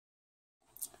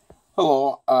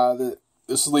Hello,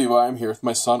 this is Levi. I'm here with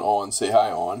my son Owen. Say hi,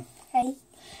 Owen. Hi.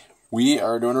 We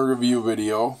are doing a review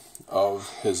video of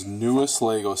his newest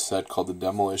Lego set called the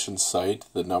Demolition site.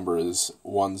 The number is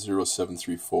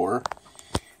 10734.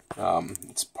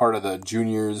 It's part of the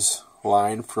Juniors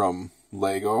line from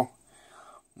Lego.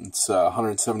 It's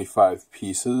 175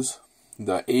 pieces.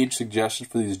 The age suggestions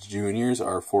for these juniors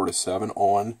are 4 to 7.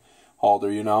 Owen, how old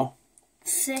are you now?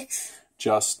 6.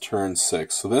 Just turned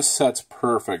 6. So this set's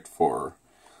perfect for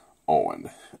Owen.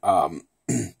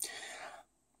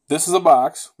 This is a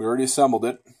box. We already assembled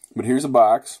it, but here's a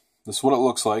box. This is what it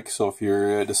looks like. So if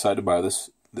you decide to buy this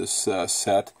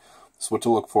set, this is what to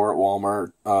look for at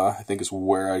Walmart. I think is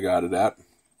where I got it at.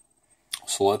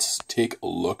 So let's take a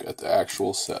look at the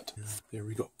actual set. There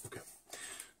we go. Okay.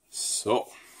 So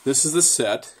this is the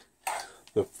set.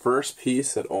 The first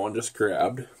piece that Owen just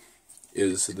grabbed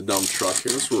is the dump truck.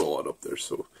 Here, let's roll it up there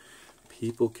so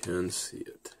people can see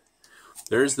it.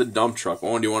 There's the dump truck.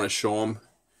 Owen, do you want to show them?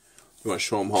 You want to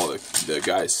show them how the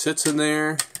guy sits in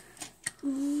there?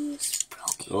 It's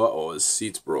broken. Uh-oh, his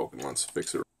seat's broken. Let's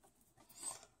fix it.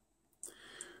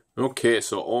 Okay,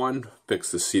 so Owen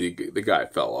fixed the seat. The guy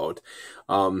fell out.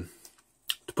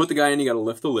 To put the guy in, you got to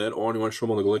lift the lid. Owen, you want to show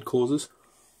them how the lid closes?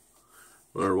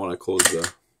 Or want to close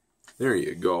the... There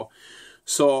you go.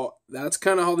 So that's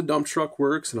kind of how the dump truck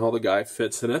works and how the guy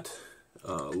fits in it.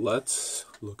 Let's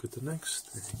look at the next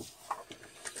thing.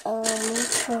 You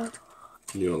want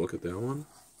to look at that one?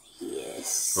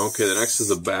 Yes. Okay, the next is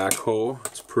the backhoe.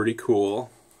 It's pretty cool.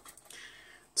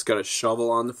 It's got a shovel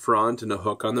on the front and a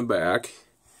hook on the back.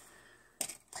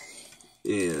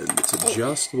 And it's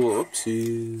adjustable.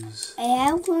 Oopsies. I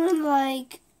have one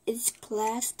like it's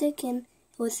plastic and it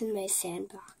was in my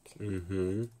sandbox.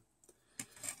 Mm-hmm.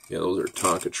 Yeah, those are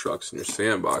Tonka trucks in your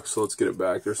sandbox. So let's get it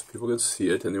back there so people can see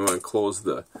it. And you want to close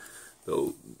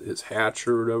his hatch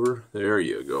or whatever. There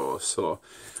you go. So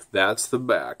that's the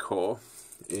backhoe.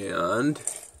 And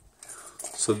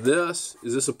so is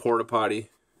this a porta potty?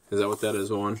 Is that what that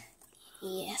is, Owen?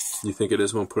 Yes. You think it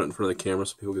is? We'll put it in front of the camera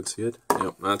so people can see it.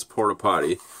 Yep, that's porta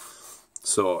potty.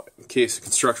 So in case the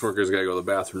construction workers gotta go to the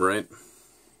bathroom, right?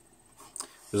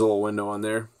 There's a little window on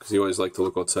there because you always like to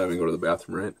look outside when you go to the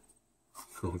bathroom, right?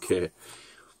 Okay.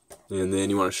 And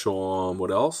then you want to show them what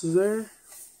else is there?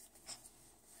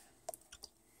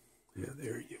 Yeah,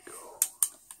 there you go.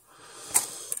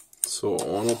 So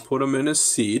Owen will put him in his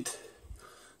seat.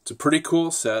 It's a pretty cool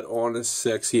set. Owen is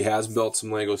 6. He has built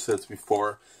some Lego sets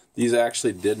before. These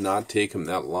actually did not take him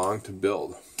that long to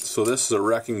build. So this is a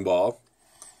wrecking ball.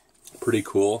 Pretty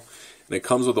cool. And it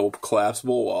comes with a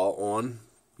collapsible wall. Owen,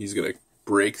 he's going to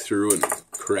break through and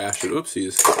crash it.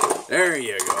 Oopsies. There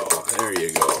you go. There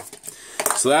you go.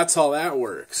 So that's how that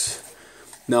works.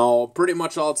 Now, pretty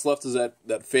much all that's left is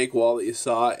that fake wall that you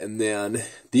saw, and then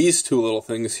these two little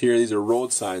things here, these are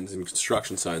road signs and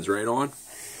construction signs, right, Owen?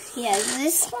 Yeah,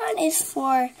 this one is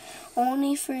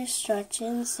only for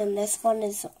instructions, and this one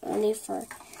is only for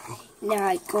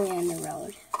not going on the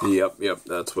road. Yep,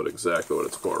 that's exactly what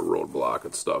it's for, roadblock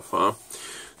and stuff, huh?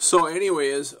 So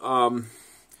anyways, Owen,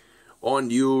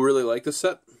 do you really like this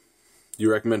set? Do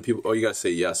you recommend people... Oh, you gotta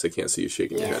say yes. I can't see you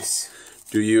shaking your head.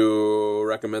 Do you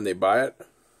recommend they buy it?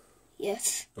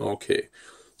 Yes. Okay.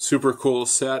 Super cool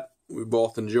set. We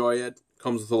both enjoy it.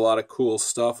 Comes with a lot of cool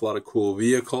stuff, a lot of cool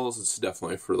vehicles. It's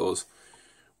definitely for those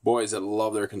boys that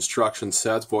love their construction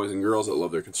sets, boys and girls that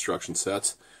love their construction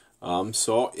sets.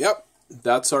 So, yep,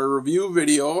 that's our review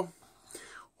video.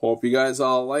 Hope you guys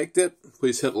all liked it.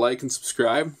 Please hit like and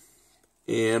subscribe,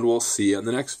 and we'll see you in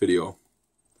the next video.